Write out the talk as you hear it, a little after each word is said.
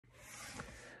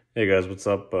Hey guys, what's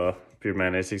up? Beardman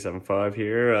A675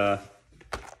 here.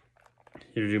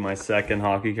 Here to do my second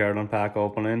hockey card unpack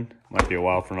opening. Might be a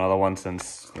while for another one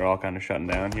since they're all kind of shutting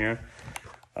down here.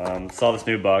 Saw this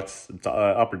new box. It's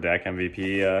Upper Deck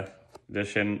MVP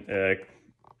edition.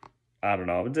 I don't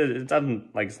know. It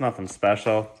doesn't, like, it's nothing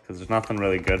special because there's nothing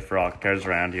really good for hockey cards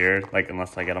around here, like,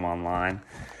 unless I get them online.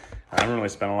 I haven't really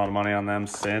spent a lot of money on them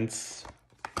since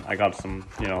I got some,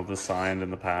 the signed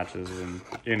and the patches and,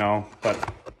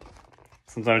 but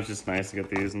sometimes it's just nice to get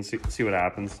these and see what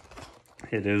happens.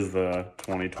 It is the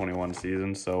 2021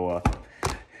 season, so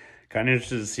kind of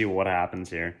interested to see what happens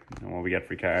here and what we get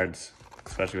for cards,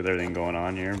 especially with everything going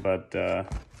on here. But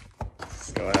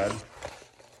let's go ahead.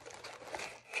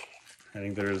 I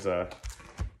think there's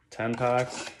 10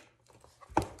 packs.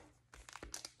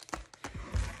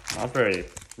 Not very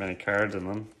many cards in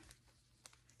them.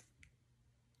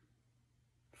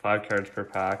 5 cards per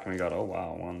pack, and we got, oh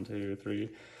wow, 1, 2, 3,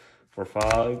 4,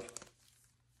 5,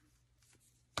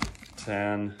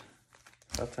 10,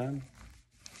 is that 10?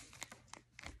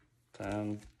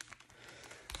 10,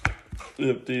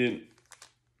 15,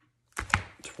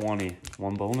 20,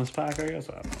 one bonus pack, I guess,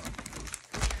 I don't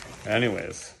know.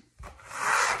 Anyways,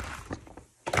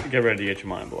 get ready to get your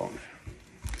mind blown.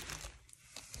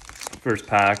 First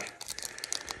pack,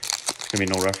 there's gonna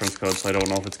be no reference code, so I don't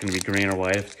know if it's gonna be green or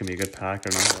white, if it's gonna be a good pack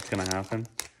or not, what's gonna happen.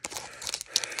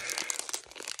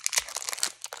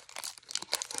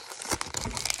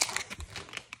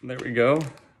 There we go.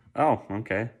 Oh,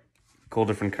 okay. Cool,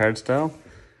 different card style.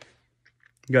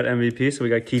 We got MVP, so we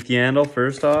got Keith Yandle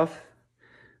first off.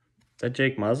 Is that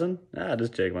Jake Muzzin? Ah, it is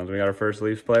Jake Muzzin. We got our first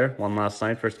Leafs player. Won last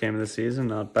night, first game of the season.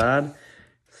 Not bad.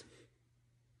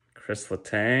 Chris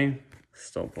Letang,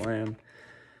 still playing.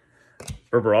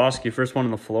 Bobrovsky, first one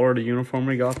in the Florida uniform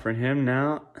we got for him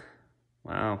now.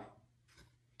 Wow.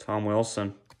 Tom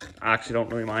Wilson. I actually don't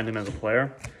really mind him as a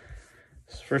player.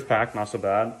 First pack, not so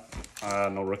bad.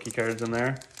 No rookie cards in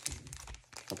there.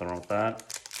 Nothing wrong with that.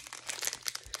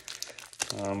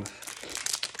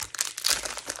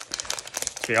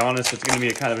 To be honest, it's going to be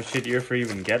a kind of a shit year for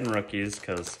even getting rookies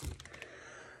because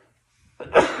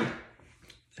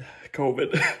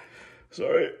COVID.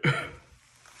 Sorry.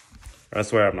 I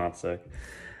swear I'm not sick.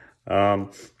 Who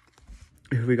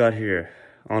we got here?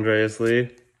 Andreas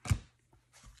Lee.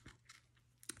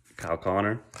 Kyle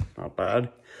Connor. Not bad.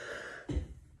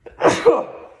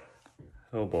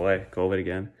 Oh boy, COVID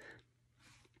again.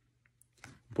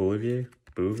 Bouvier?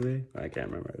 I can't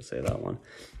remember how to say that one.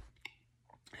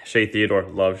 Shea Theodore.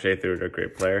 Love Shea Theodore,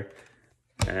 great player.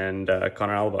 And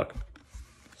Connor Albuck.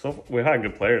 So we've had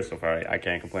good players so far. I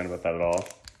can't complain about that at all.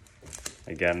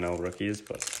 Again, no rookies,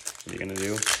 but what are you gonna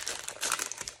do?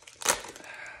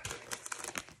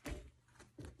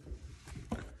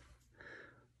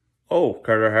 Oh,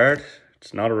 Carter Hart.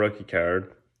 It's not a rookie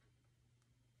card.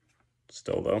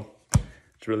 Still though,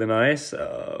 it's really nice.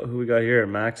 Who we got here?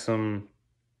 Maxim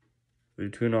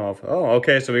Lutunov. Oh,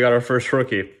 okay, so we got our first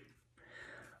rookie.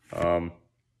 Oh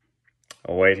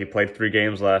wait, he played 3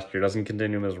 games last year. Doesn't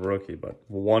continue as a rookie, but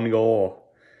 1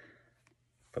 goal.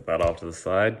 Put that off to the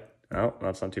side. Oh,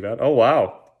 that's not too bad. Oh,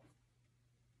 wow.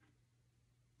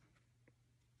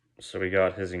 So we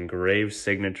got his engraved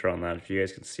signature on that. If you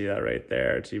guys can see that right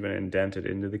there, it's even indented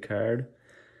into the card.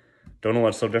 Don't know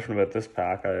what's so different about this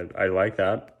pack. I like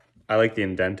that. I like the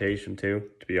indentation too,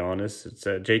 to be honest. It's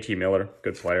JT Miller,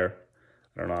 good player.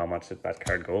 I don't know how much that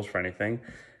card goes for anything.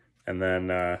 And then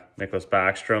Nicholas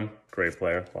Backstrom, great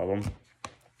player, love him.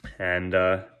 And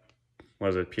what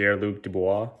is it, Pierre-Luc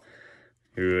Dubois,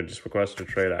 who just requested a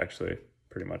trade actually,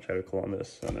 pretty much out of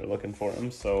Columbus, and they're looking for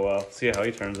him. So see how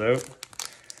he turns out.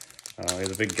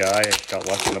 He's a big guy. Got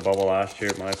lucky in the bubble last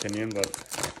year, in my opinion, but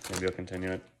maybe he'll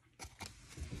continue it.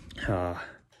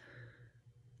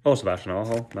 Oh, Sebastian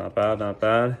Aho, not bad, not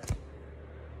bad.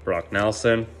 Brock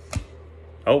Nelson.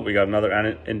 Oh, we got another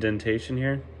indentation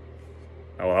here.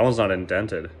 Oh, well, that one's not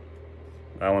indented.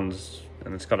 That one's,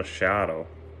 and it's got a shadow.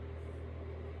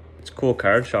 It's a cool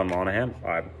card, Sean Monahan.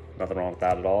 Nothing wrong with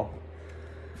that at all.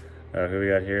 Who we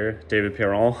got here? David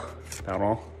Perron.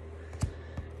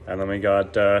 And then we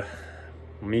got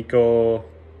Mikko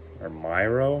or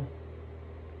Miro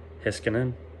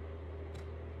Hiskinen.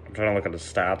 I'm trying to look at the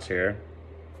stats here.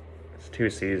 It's 2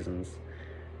 seasons.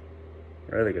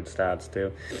 Really good stats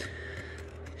too.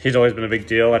 He's always been a big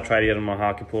deal. I tried to get him in my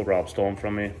hockey pool. Rob stole him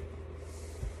from me.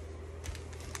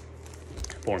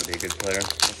 Born to be a good player.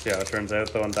 Let's see how it turns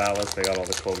out though in Dallas. They got all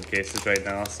the COVID cases right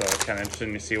now, so it's kind of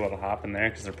interesting to see what will happen there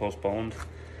because they're postponed.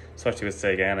 Especially with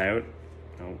Sagan out.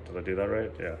 Oh, did I do that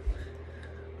right? Yeah.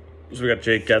 So we got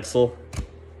Jake Getzel.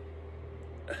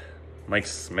 Mike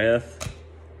Smith.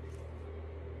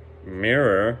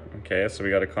 Mirror. Okay, so we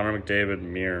got a Connor McDavid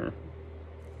mirror.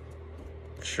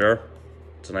 Sure.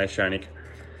 It's a nice shiny.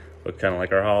 Look kind of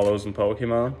like our hollows in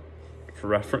Pokemon, for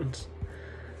reference.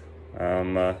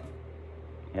 Morgan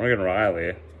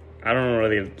Riley. I don't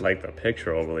really like the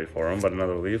picture overly for him, but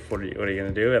another Leaf. What are you going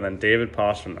to do? And then David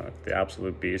Pastrnak, the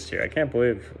absolute beast here. I can't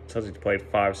believe it says he's played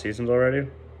 5 seasons already.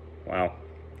 Wow.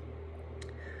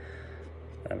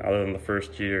 And other than the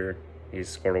first year, he's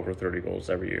scored over 30 goals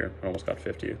every year. Almost got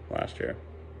 50 last year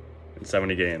in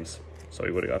 70 games. So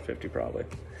he would have got 50 probably.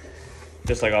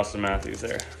 Just like Austin Matthews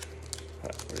there.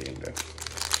 What are you going to do?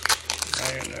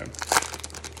 What are you going to do?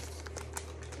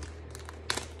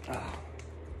 Oh.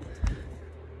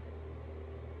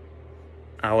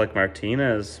 Alec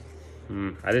Martinez.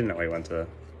 I didn't know he went to.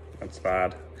 That's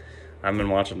bad. I've been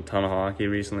watching a ton of hockey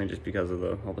recently just because of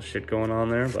all the shit going on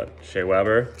there. But Shea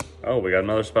Weber. Oh, we got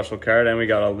another special card, and we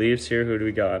got a Leafs here. Who do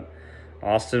we got?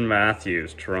 Austin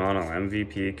Matthews, Toronto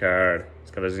MVP card.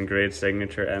 It's got his engraved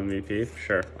signature MVP.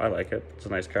 Sure, I like it. It's a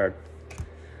nice card.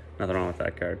 Nothing wrong with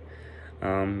that card.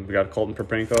 We got Colton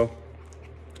Paprenko,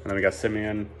 and then we got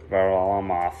Simeon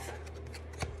Varlamov.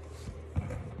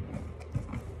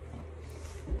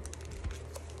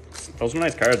 Those are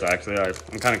nice cards, actually. I'm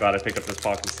kind of glad I picked up this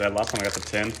box instead. Last time I got the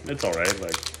tin. It's alright.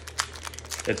 Like,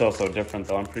 it's also different,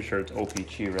 though. I'm pretty sure it's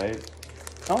OPG, right?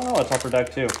 Oh, no, it's Upper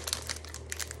Deck, too.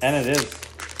 And it is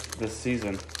this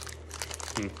season.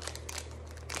 I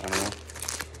don't know.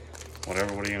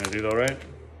 Whatever, what are you going to do, though, right?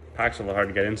 Packs are a little hard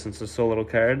to get in since there's so little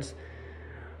cards.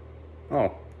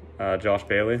 Oh, Josh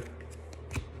Bailey.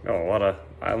 Oh, a lot of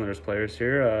Islanders players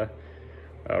here.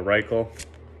 Reichel.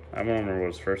 I don't remember what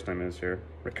his first name is here.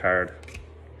 Ricard.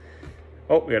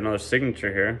 Oh, we got another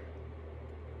signature here.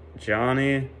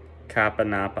 Johnny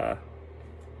Capanapa.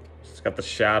 It's got the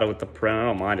shadow with the print. I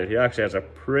don't mind it. He actually has a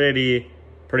pretty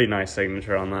nice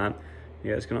signature on that.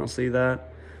 You guys can all see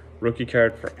that. Rookie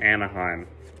card for Anaheim.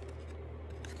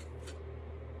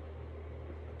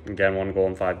 Again, 1 goal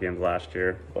in 5 games last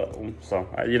year. So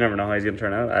you never know how he's going to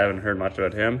turn out. I haven't heard much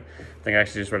about him. I think I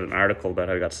actually just read an article about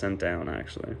how he got sent down,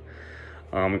 actually.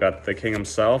 We got the king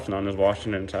himself, known as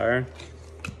Washington Tire.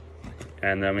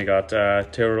 And then we got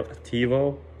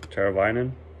Teuvo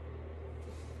Teravainen.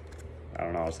 I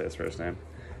don't know how to say his first name.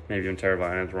 Maybe even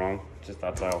Teravainen's wrong. Just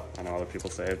that's how I know other people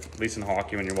say it. At least in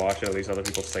hockey, when you watch it, at least other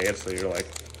people say it. So you're like,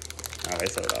 oh, they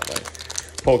said it that way.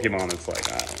 Pokemon, it's like,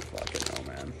 I don't fucking know,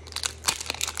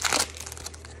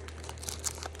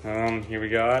 man. Here we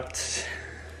got...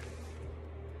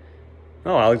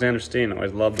 Oh, Alexander Steen.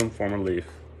 Always loved him, former Leaf.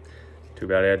 Too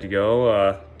bad he had to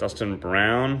go. Dustin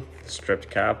Brown,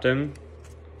 stripped captain.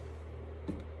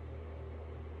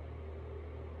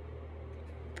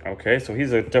 Okay, so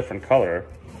he's a different color.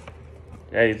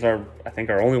 Yeah, he's I think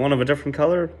our only one of a different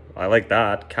color. I like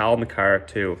that. Cal McCarr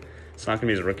too. It's not gonna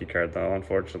be his rookie card though,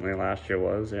 unfortunately. Last year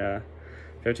was, yeah.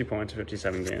 50 points,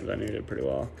 57 games. I knew he did pretty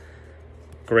well.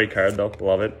 Great card though.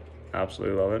 Love it.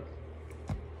 Absolutely love it.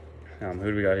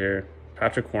 Who do we got here?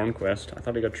 Patrick Hornquist. I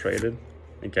thought he got traded.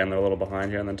 Again, they're a little behind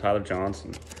here. And then Tyler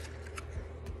Johnson.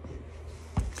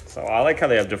 So I like how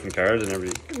they have different cards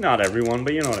and not everyone,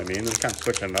 but you know what I mean. They're kind of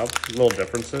switching it up. Little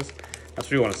differences. That's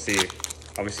what you want to see.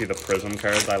 Obviously the Prism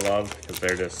cards I love because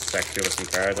they're just sexy looking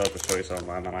cards. I'll just show you some of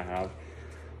mine that I have.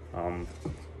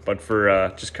 But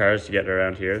for just cards to get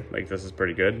around here, like this is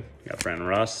pretty good. You got Brandon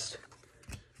Rust.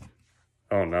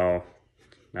 Oh no.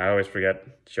 I always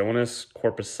forget. Jonas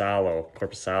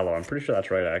Corpusalo. I'm pretty sure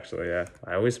that's right, actually, yeah.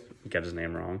 I always get his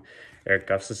name wrong. Eric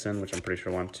Gustafson, which I'm pretty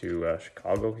sure went to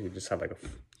Chicago. He just had like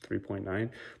a 3.9.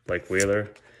 Blake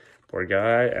Wheeler, poor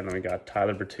guy. And then we got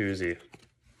Tyler Bertuzzi.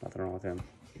 Nothing wrong with him.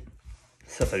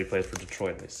 Except that he plays for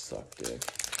Detroit. They suck, dude.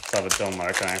 So I have a Dylan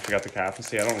Larkin. I actually got the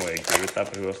captaincy. I don't really agree with that,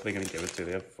 but who else are they going to give it to?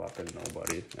 They have fucking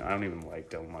nobody. You know, I don't even like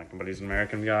Dylan Larkin, but he's an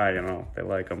American guy, you know. They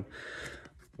like him.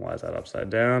 Why is that upside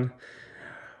down?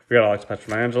 We got Alex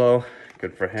Pietrangelo.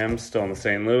 Good for him. Still in the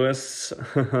St. Louis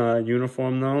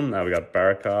uniform, though. Now we got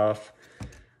Barakov.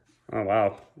 Oh,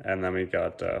 wow. And then we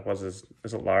got, is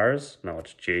it Lars? No,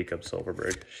 it's Jacob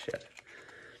Silverberg. Shit.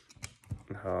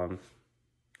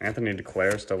 Anthony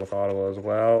Duclair still with Ottawa as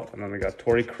well. And then we got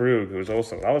Torrey Krug, who's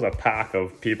also, that was a pack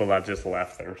of people that just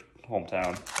left their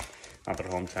hometown. Not their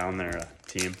hometown, their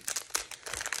team.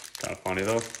 Kind of funny,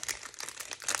 though.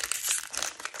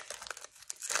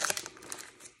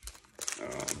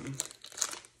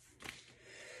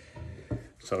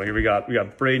 So here we got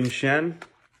Braden Shen.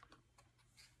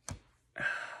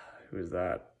 Who is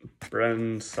that?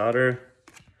 Brendan Sutter.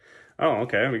 Oh,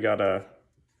 okay. We got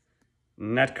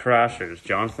Net Crashers,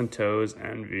 Jonathan Toews,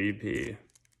 MVP.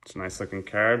 It's a nice looking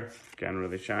card. Again,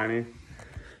 really shiny.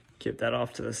 Keep that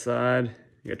off to the side.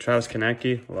 We got Travis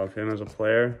Konecny. Love him as a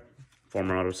player.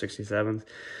 Former Auto 67th.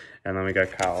 And then we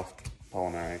got Kyle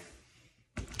Polonari.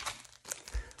 So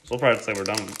we'll probably say we're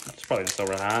done. It's probably just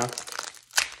over half.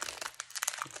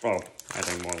 Oh, I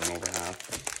think more than over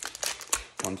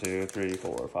half. 1, 2, 3,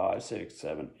 4, 5, 6,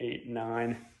 7, 8,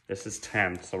 9. This is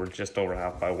 10, so we're just over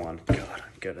half by 1. God,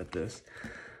 I'm good at this.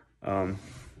 Who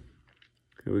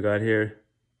we got here?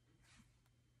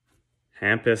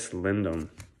 Hampus Lindholm.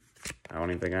 I don't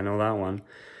even think I know that one.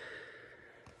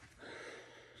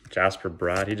 Jasper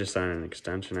Bratt, he just signed an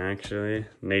extension, actually.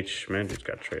 Nate Schmidt, who's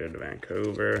got traded to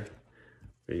Vancouver.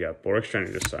 We got Borkstrand,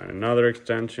 who just signed another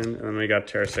extension. And then we got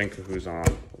Tarasenko, who's on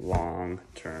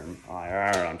long-term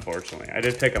IR, unfortunately. I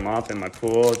did pick him up in my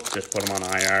pool, just put him on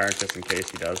IR, just in case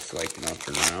he does, like, you know,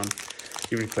 turn around.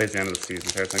 Even if he plays the end of the season,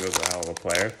 Tarasenko's a hell of a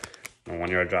player. And 1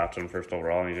 year I drafted him first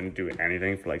overall, and he didn't do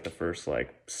anything for, like, the first,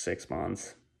 like, 6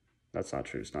 months. That's not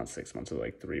true. It's not 6 months. It's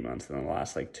like 3 months. And then the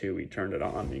last like 2, he turned it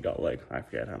on. And he got like, I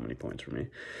forget how many points for me.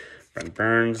 Brent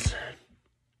Burns.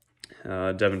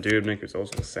 Devin Dubnyk, who's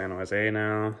also with San Jose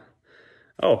now.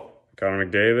 Oh, Connor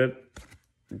McDavid.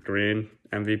 Green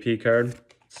MVP card.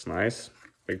 It's nice.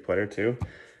 Big player too.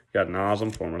 We got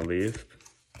Nazem, former Leaf.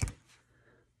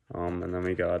 And then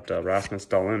we got Rasmus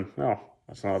Dahlin. Oh,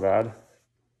 that's not bad.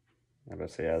 I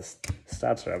bet say his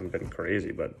stats haven't been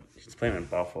crazy, but he's playing in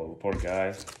Buffalo. The poor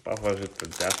guys. Buffalo's just the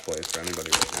death place for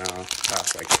anybody right now.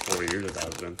 Past like 4 years it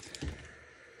has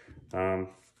been.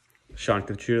 Sean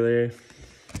Couturier.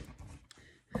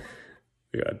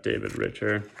 We got David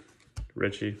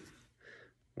Ritchie.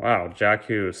 Wow, Jack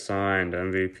Hughes signed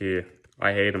MVP.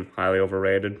 I hate him. Highly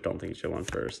overrated. Don't think he should have won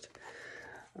first.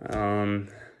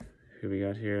 Who we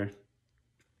got here?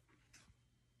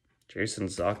 Jason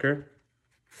Zucker.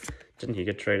 Didn't he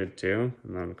get traded too?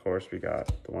 And then, of course, we got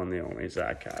the one, the only,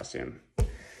 Zach Kassian.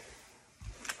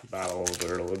 Battle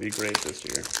over. It'll be great this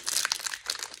year.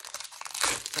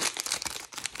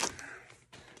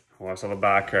 Oh, I saw the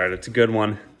back card. It's a good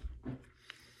one.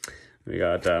 We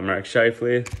got Mark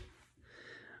Scheifele.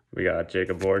 We got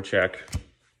Jacob Voracek.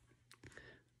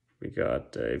 We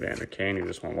got Evander Kane, who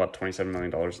just won, what, $27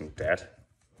 million in debt?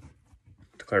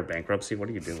 Declared bankruptcy? What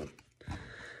are you doing?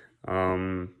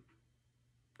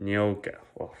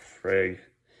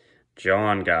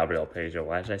 John Gabriel Peugeot.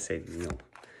 Why did I say Neil?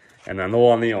 And then the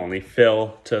one, the only,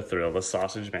 Phil to Thrill, the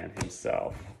sausage man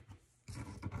himself.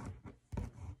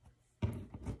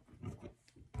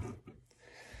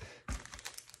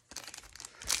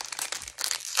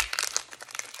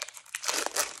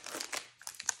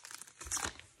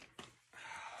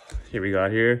 Here we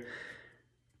got here.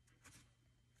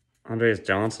 Andreas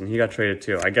Johnson, he got traded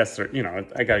too. I guess, you know,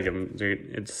 I got to give him,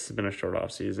 it's been a short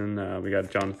off season. We got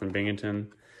Jonathan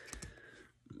Binghamton,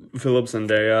 Philip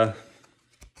Zendaya,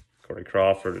 Corey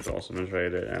Crawford has also been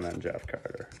traded, and then Jeff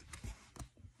Carter.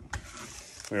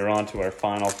 We're on to our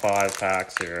final 5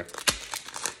 packs here.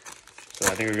 So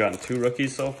I think we've gotten 2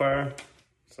 rookies so far.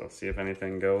 So let's see if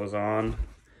anything goes on.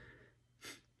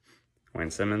 Wayne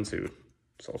Simmons, who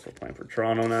is also playing for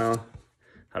Toronto now.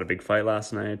 Had a big fight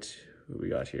last night. Who we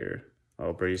got here?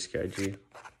 Oh, Brady Skyg,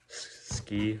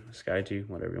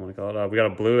 whatever you want to call it. We got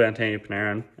a blue Antonio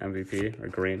Panarin, MVP, or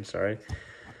green, sorry.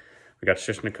 We got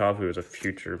Shishnikov, who is a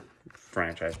future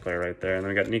franchise player right there. And then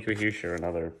we got Nico Hischier,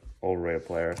 another overrated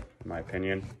player, in my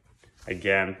opinion.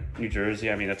 Again, New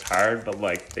Jersey, I mean, it's hard, but,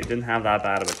 like, they didn't have that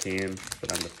bad of a team for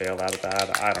them to fail that bad.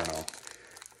 I don't know.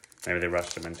 Maybe they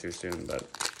rushed him in too soon, but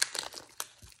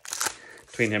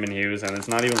between him and Hughes, and it's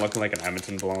not even looking like an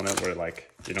Edmonton blown it, where, like,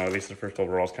 you know, at least the first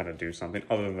overalls kind of do something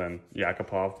other than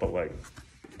Yakupov, but, like,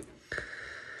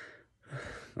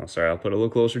 oh, sorry, I'll put it a little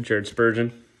closer. Jared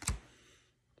Spurgeon,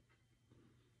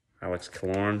 Alex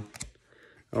Killorn.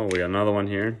 Oh, we got another one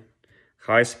here.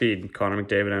 High speed, Connor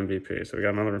McDavid MVP. So we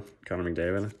got another Connor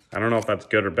McDavid. I don't know if that's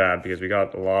good or bad because we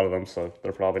got a lot of them, so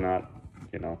they're probably not,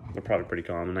 you know, they're probably pretty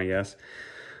common, I guess.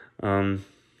 But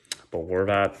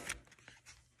Horvat.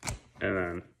 And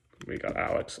then we got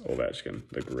Alex Ovechkin,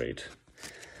 the great.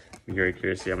 I'm very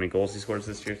curious to see how many goals he scores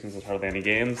this year since there's hardly any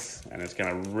games. And it's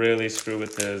going to really screw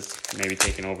with his maybe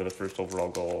taking over the first overall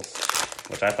goals,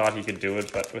 which I thought he could do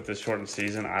it. But with this shortened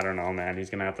season, I don't know, man.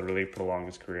 He's going to have to really prolong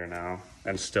his career now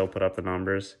and still put up the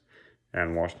numbers.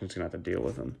 And Washington's going to have to deal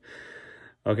with him.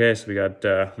 Okay, so we got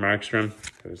Markstrom,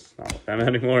 who's not with them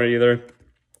anymore either.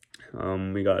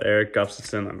 We got Eric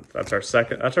Gustafsson. That's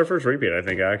our first repeat, I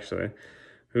think, actually.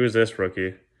 Who is this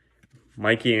rookie?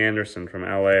 Mikey Anderson from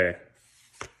LA.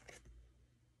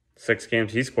 6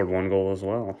 games, he scored 1 goal as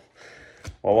well.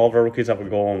 Well, all of our rookies have a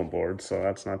goal on the board, so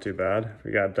that's not too bad.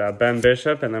 We got Ben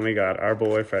Bishop, and then we got our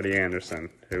boy Freddie Anderson,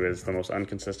 who is the most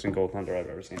inconsistent goaltender I've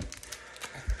ever seen.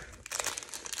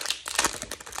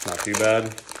 Not too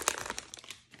bad.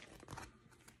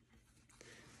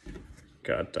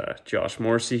 Got Josh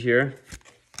Morrissey here.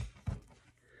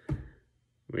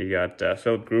 We got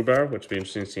Philip Grubauer, which would be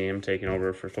interesting to see him taking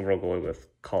over first overall goalie with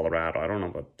Colorado. I don't know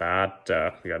about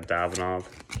that. We got Davinov.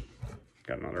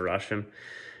 Got another Russian.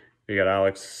 We got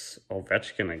Alex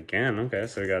Ovechkin again. Okay,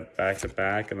 so we got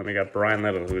back-to-back. And then we got Brian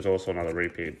Little, who's also another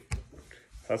repeat.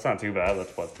 So that's not too bad.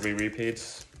 That's, what, 3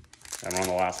 repeats? And we're on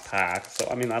the last pack. So,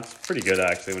 I mean, that's pretty good,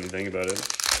 actually, when you think about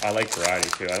it. I like variety,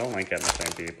 too. I don't like getting the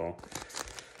same people.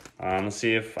 Let's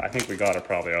see if, I think we got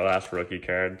probably our last rookie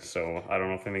card, so I don't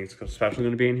know if anything special going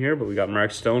to be in here, but we got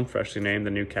Mark Stone, freshly named the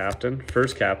new captain,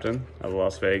 first captain of the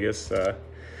Las Vegas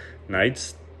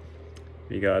Knights.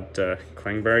 We got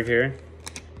Klingberg here.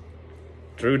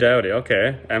 Drew Doughty,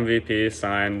 okay. MVP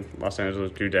signed Los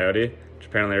Angeles Drew Doughty, which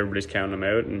apparently everybody's counting him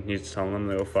out, and he's telling them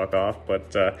to go fuck off,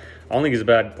 but I don't think he's a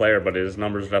bad player, but his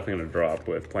numbers are definitely going to drop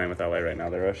with playing with LA right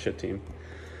now. They're a shit team.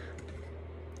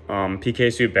 PK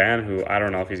Subban, who I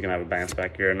don't know if he's going to have a bounce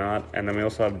back here or not. And then we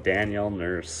also have Daniel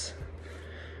Nurse.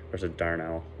 Or is it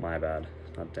Darnell? My bad.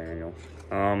 Not Daniel.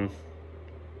 I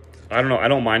don't know. I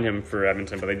don't mind him for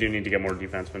Edmonton, but they do need to get more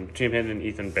defensemen. Between him and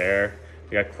Ethan Bear,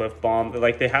 we got Cliff Baum.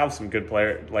 Like, they have some good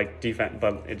player, like, defense,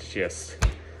 but it's just,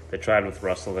 they tried with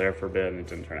Russell there for a bit and it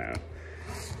didn't turn out.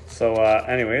 So,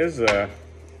 anyways,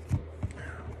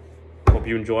 hope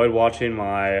you enjoyed watching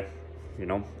my, you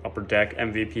know, Upper Deck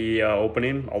MVP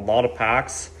opening. A lot of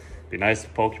packs. Be nice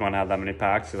if Pokemon had that many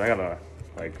packs, because I got a,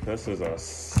 like, this is a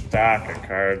stack of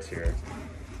cards here.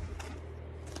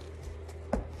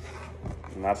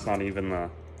 And that's not even the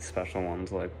special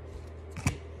ones, like.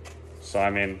 So, I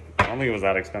mean, I don't think it was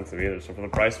that expensive either. So, for the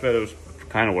price of it, it was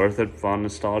kind of worth it. Fun,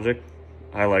 nostalgic.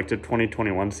 I liked it.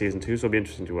 2021 Season 2, so it'll be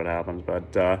interesting to see what happens.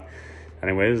 But,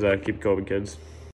 anyways, keep going, kids.